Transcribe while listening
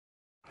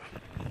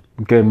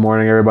Good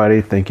morning,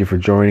 everybody. Thank you for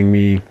joining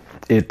me.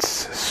 It's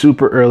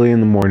super early in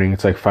the morning.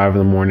 It's like 5 in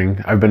the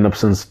morning. I've been up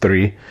since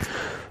 3.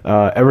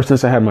 Ever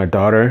since I had my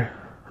daughter,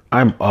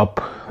 I'm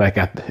up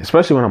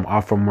especially when I'm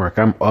off from work.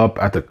 I'm up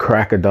at the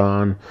crack of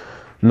dawn.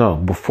 No,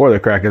 before the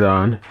crack of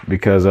dawn,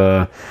 because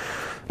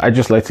I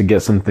just like to get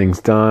some things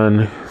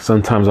done.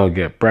 Sometimes I'll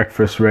get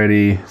breakfast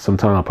ready.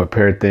 Sometimes I'll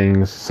prepare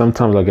things.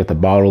 Sometimes I'll get the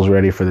bottles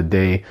ready for the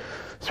day,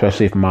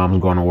 especially if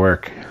mom's going to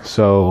work.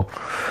 So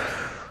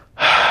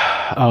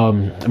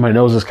my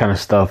nose is kind of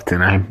stuffed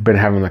and I've been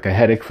having like a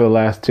headache for the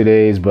last 2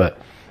 days, but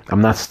I'm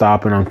not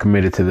stopping. I'm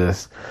committed to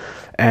this.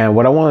 And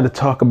what I wanted to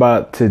talk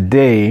about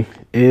today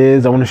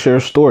is I want to share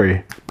a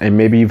story, and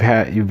maybe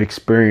you've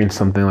experienced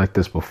something like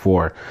this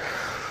before.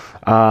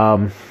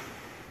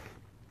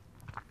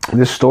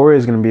 This story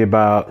is going to be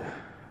about,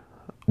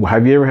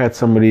 have you ever had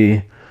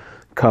somebody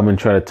come and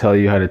try to tell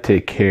you how to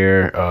take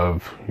care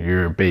of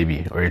your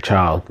baby or your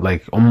child?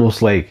 Like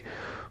almost like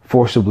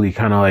forcibly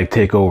kind of like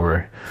take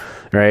over,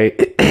 right?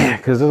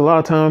 Because there's a lot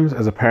of times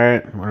as a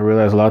parent, when I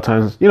realize a lot of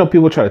times,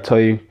 people try to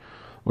tell you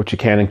what you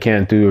can and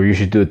can't do, or you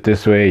should do it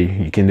this way,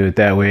 you can do it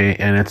that way.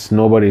 And it's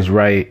nobody's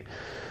right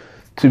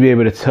to be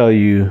able to tell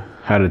you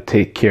how to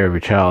take care of your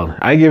child.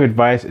 I give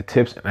advice,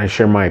 tips, and I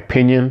share my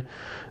opinion.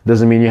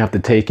 Doesn't mean you have to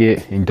take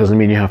it. It doesn't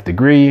mean you have to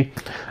agree.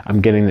 I'm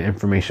getting the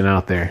information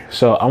out there.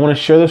 So I want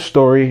to share the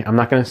story. I'm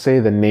not going to say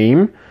the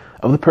name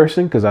of the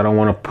person because I don't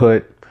want to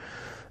put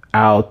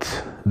out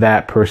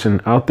that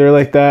person out there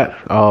like that.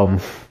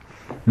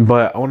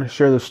 But I want to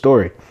share the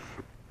story.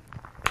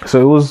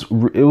 So it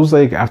was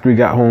like after we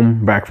got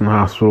home back from the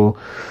hospital,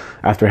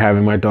 after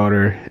having my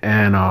daughter,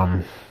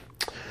 and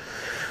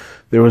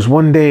there was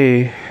one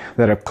day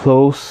that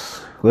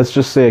let's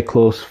just say a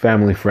close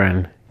family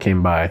friend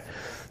came by,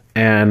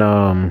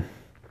 and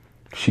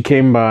she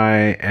came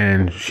by,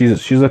 and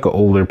she's like an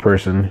older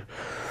person,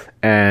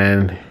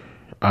 and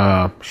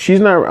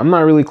I'm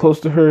not really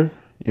close to her.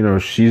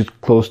 She's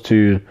close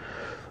to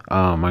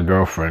my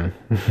girlfriend.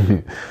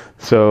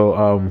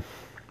 So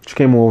she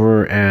came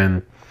over,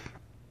 and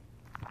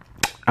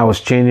I was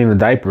changing the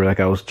diaper.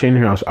 Like I was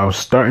changing her. I was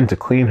starting to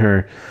clean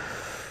her,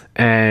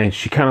 and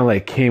she kind of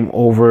like came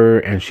over,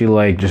 and she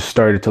like just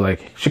started to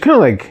like, she kind of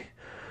like,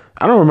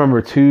 I don't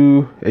remember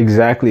too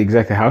exactly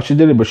how she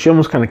did it, but she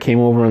almost kind of came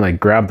over and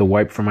like grabbed the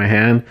wipe from my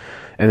hand,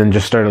 and then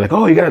just started like,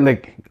 oh, you gotta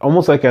like,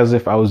 almost like as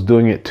if I was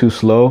doing it too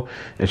slow,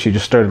 and she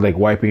just started like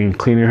wiping and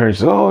cleaning her.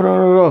 She's like, oh,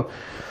 no.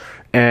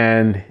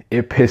 And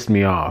it pissed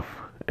me off.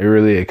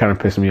 It kind of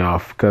pissed me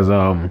off because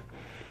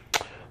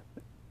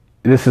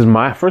this is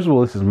my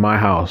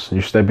house.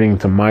 You're stepping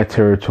into my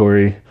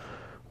territory.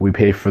 We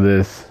pay for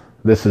this.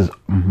 This is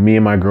me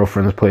and my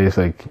girlfriend's place.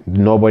 Like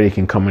nobody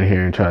can come in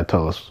here and try to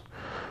tell us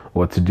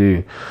what to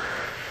do.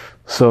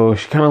 So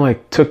she kind of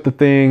like took the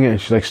thing and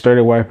she like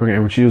started wiping it.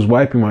 And when she was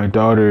wiping my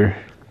daughter,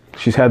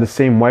 she's had the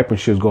same wipe when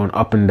she was going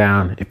up and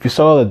down. If you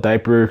saw the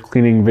diaper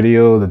cleaning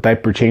video, the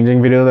diaper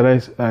changing video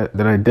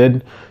that I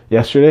did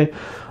yesterday,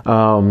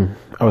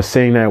 I was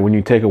saying that when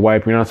you take a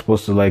wipe, you're not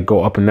supposed to like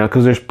go up and down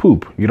because there's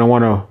poop. You don't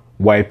want to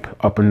wipe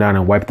up and down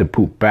and wipe the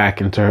poop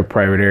back into her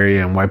private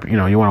area and wipe, you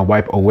want to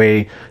wipe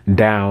away,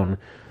 down.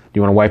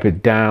 You want to wipe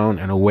it down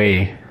and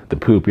away the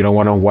poop. You don't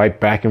want to wipe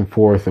back and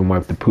forth and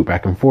wipe the poop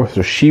back and forth.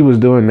 So she was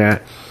doing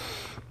that.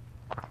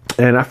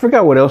 And I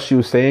forgot what else she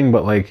was saying,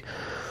 but like,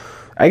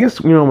 I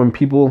guess, when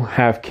people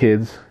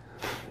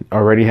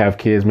already have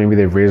kids, maybe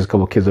they've raised a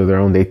couple kids of their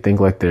own, they think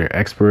like they're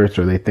experts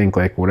or they think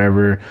like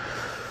whatever.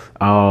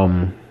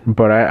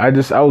 But I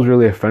was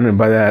really offended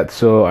by that.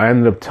 So I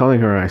ended up telling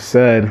her, I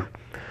said,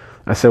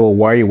 well,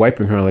 why are you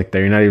wiping her like that?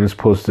 You're not even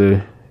supposed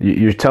to,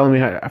 you're telling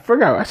me I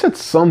forgot. I said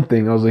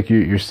something. I was like,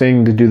 you're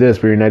saying to do this,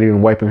 but you're not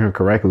even wiping her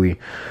correctly.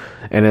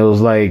 And it was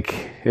like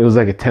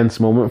a tense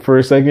moment for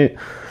a second,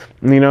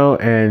 and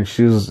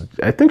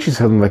I think she said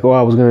something like, oh,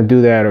 I was going to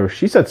do that. Or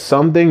she said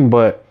something,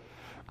 but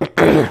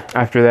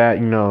after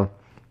that,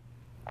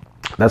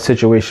 that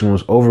situation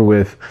was over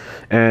with.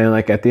 And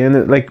like at the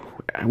end,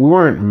 we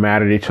weren't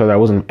mad at each other. I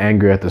wasn't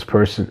angry at this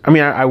person. I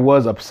mean, I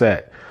was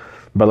upset,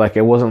 but like,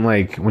 it wasn't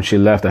like when she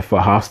left, I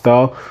felt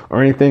hostile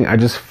or anything. I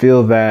just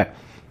feel that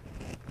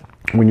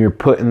when you're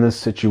put in this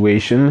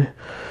situation,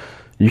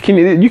 you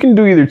can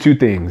do either two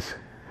things.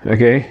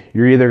 Okay.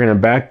 You're either going to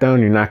back down,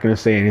 you're not going to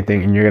say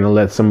anything, and you're going to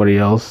let somebody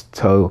else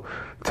tell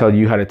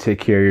you how to take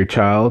care of your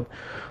child,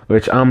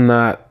 which I'm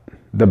not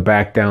the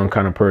back down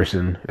kind of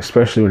person,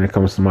 especially when it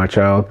comes to my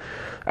child.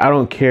 I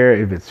don't care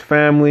if it's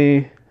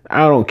family.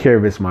 I don't care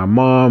if it's my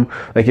mom.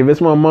 Like if it's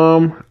my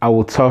mom, I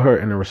will tell her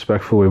in a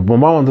respectful way. But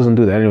my mom doesn't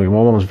do that anyway. My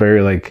mom's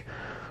very like,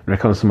 when it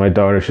comes to my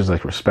daughter, she's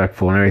like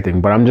respectful and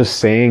everything. But I'm just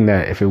saying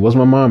that if it was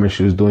my mom and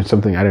she was doing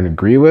something I didn't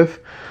agree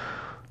with,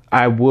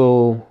 I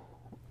will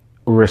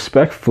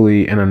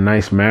respectfully, in a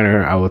nice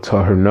manner, I will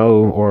tell her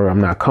no, or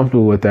I'm not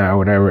comfortable with that or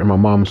whatever. And my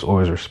mom's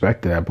always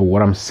respected that. But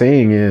what I'm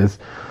saying is,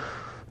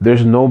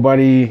 there's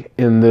nobody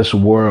in this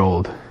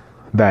world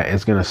that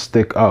is going to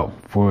stick up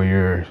for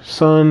your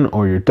son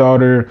or your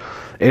daughter.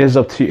 It is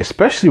up to you,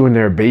 especially when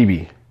they're a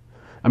baby.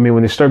 I mean,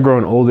 when they start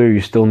growing older,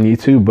 you still need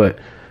to, but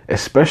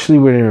especially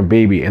when you're a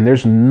baby. And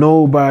there's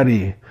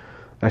nobody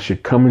that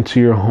should come into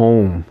your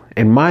home,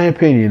 in my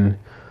opinion,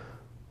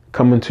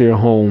 come into your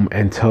home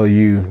and tell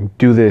you,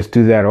 do this,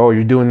 do that. Oh,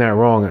 you're doing that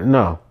wrong.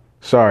 No,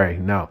 sorry,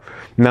 no.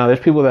 Now, there's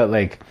people that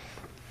like,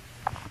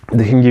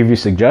 they can give you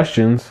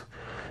suggestions.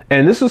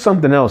 And this is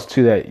something else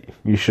too that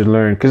you should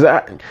learn. Because,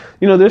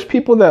 there's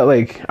people that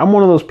like, I'm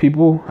one of those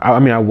people. I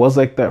mean, I was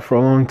like that for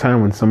a long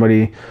time when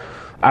somebody,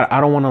 I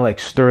don't want to like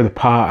stir the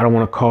pot. I don't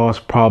want to cause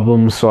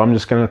problems. So I'm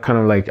just going to kind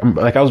of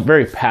like, I was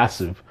very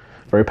passive,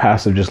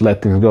 just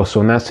let things go.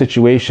 So in that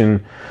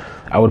situation,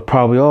 I would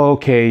probably, oh,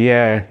 okay,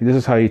 yeah, this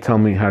is how you tell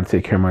me how to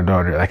take care of my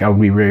daughter. Like, I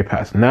would be very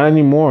passive. Not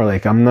anymore.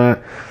 Like, I'm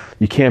not,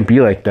 you can't be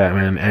like that,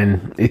 man.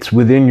 And it's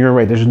within your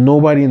right. There's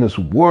nobody in this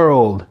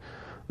world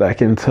that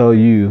can tell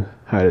you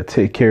how to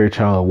take care of your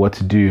child, what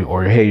to do,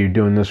 or, hey, you're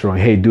doing this wrong.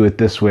 Hey, do it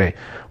this way.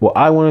 Well,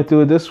 I want to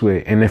do it this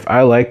way. And if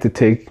I like to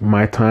take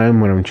my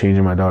time when I'm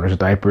changing my daughter's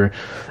diaper,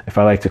 if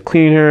I like to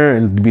clean her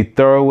and be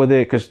thorough with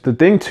it, because the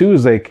thing too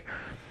is like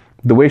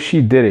the way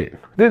she did it.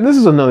 This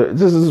is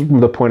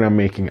the point I'm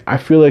making. I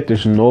feel like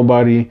there's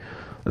nobody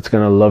that's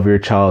going to love your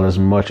child as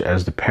much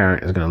as the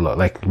parent is going to love,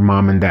 like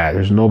mom and dad.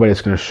 There's nobody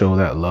that's going to show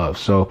that love.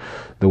 So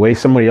the way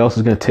somebody else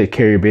is going to take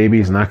care of your baby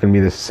is not going to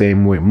be the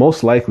same way.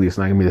 Most likely it's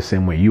not going to be the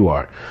same way you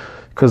are.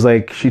 Because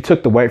like she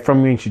took the wipe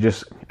from me and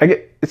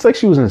it's like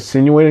she was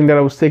insinuating that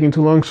I was taking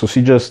too long. So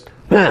she just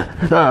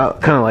kind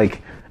of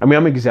like, I mean,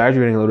 I'm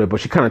exaggerating a little bit,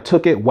 but she kind of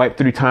took it, wiped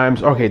 3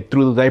 times. Okay,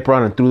 threw the diaper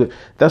on and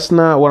that's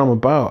not what I'm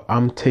about.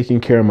 I'm taking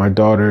care of my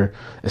daughter,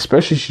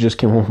 especially she just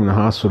came home from the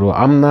hospital.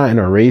 I'm not in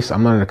a race.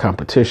 I'm not in a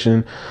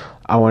competition.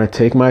 I want to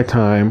take my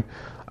time.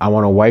 I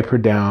want to wipe her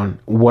down.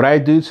 What I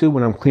do too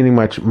when I'm cleaning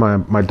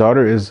my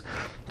daughter is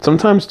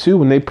sometimes too,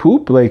 when they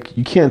poop, like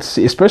you can't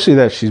see, especially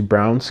that she's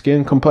brown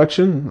skin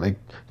complexion, like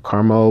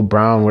caramel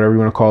brown, whatever you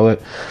want to call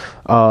it,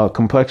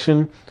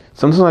 complexion.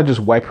 Sometimes I just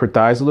wipe her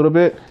thighs a little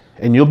bit.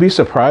 And you'll be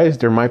surprised,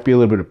 there might be a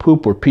little bit of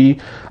poop or pee.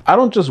 I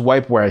don't just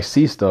wipe where I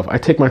see stuff. I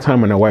take my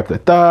time when I wipe the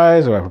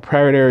thighs, I wipe her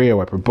private area, I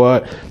wipe her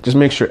butt. Just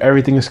make sure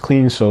everything is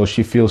clean so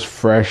she feels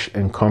fresh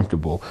and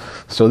comfortable.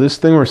 So this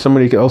thing where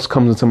somebody else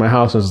comes into my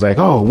house and is like,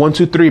 oh, 1,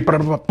 2, 3,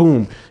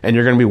 boom, and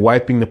you're going to be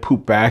wiping the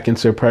poop back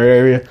into her private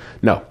area.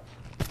 No,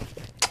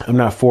 I'm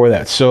not for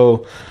that.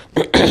 So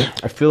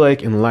I feel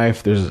like in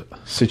life, there's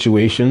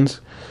situations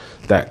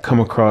that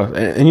come across.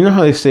 And you know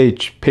how they say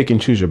pick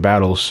and choose your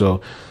battles. So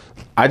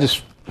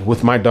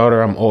with my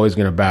daughter, I'm always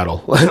going to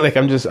battle. Like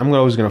I'm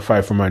always going to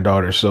fight for my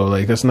daughter. So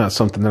like, that's not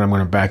something that I'm going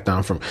to back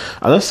down from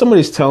unless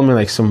somebody's telling me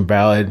like some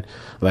valid,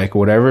 like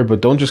whatever,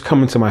 but don't just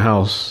come into my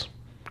house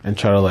and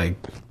try to like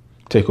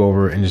take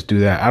over and just do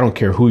that. I don't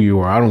care who you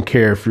are. I don't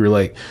care if you're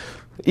like,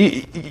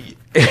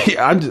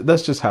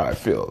 that's just how I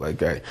feel.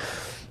 Like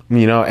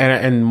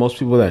and most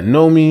people that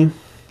know me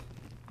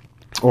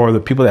or the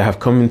people that have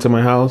come into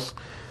my house,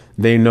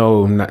 they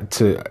know not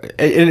to,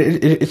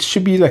 it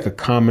should be like a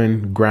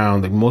common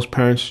ground. Like most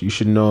parents, you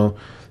should know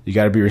you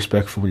got to be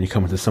respectful when you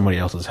come into somebody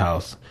else's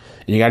house.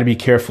 And you got to be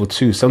careful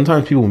too.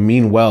 Sometimes people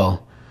mean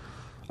well,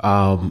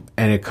 and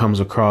it comes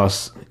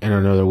across in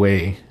another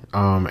way.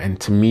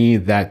 And to me,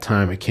 that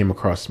time it came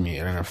across to me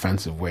in an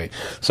offensive way.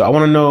 So I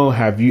want to know,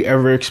 have you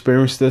ever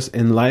experienced this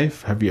in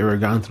life? Have you ever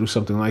gone through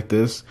something like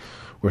this?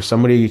 Where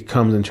somebody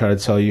comes and try to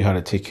tell you how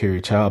to take care of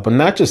your child, but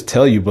not just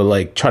tell you, but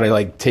like try to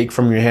like take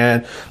from your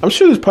hand. I'm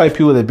sure there's probably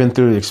people that have been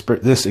through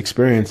this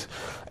experience.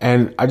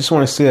 And I just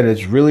want to say that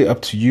it's really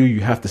up to you.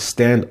 You have to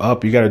stand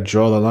up. You got to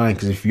draw the line.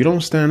 Because if you don't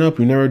stand up,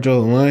 you never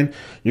draw the line,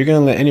 you're going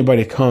to let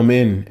anybody come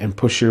in and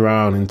push you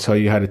around and tell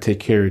you how to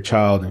take care of your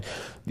child. And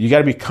you got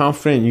to be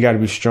confident. You got to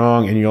be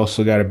strong. And you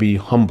also got to be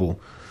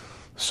humble.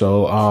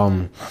 So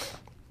I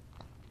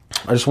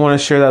just want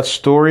to share that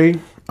story.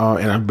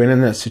 And I've been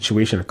in that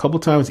situation a couple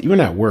times, even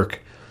at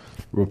work,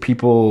 where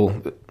people,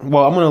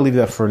 well, I'm going to leave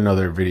that for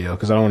another video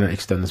because I don't want to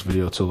extend this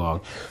video too long.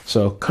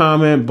 So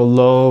comment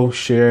below,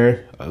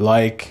 share,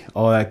 like,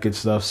 all that good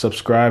stuff.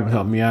 Subscribe and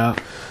help me out.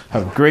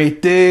 Have a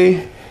great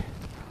day.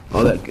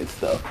 All that good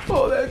stuff.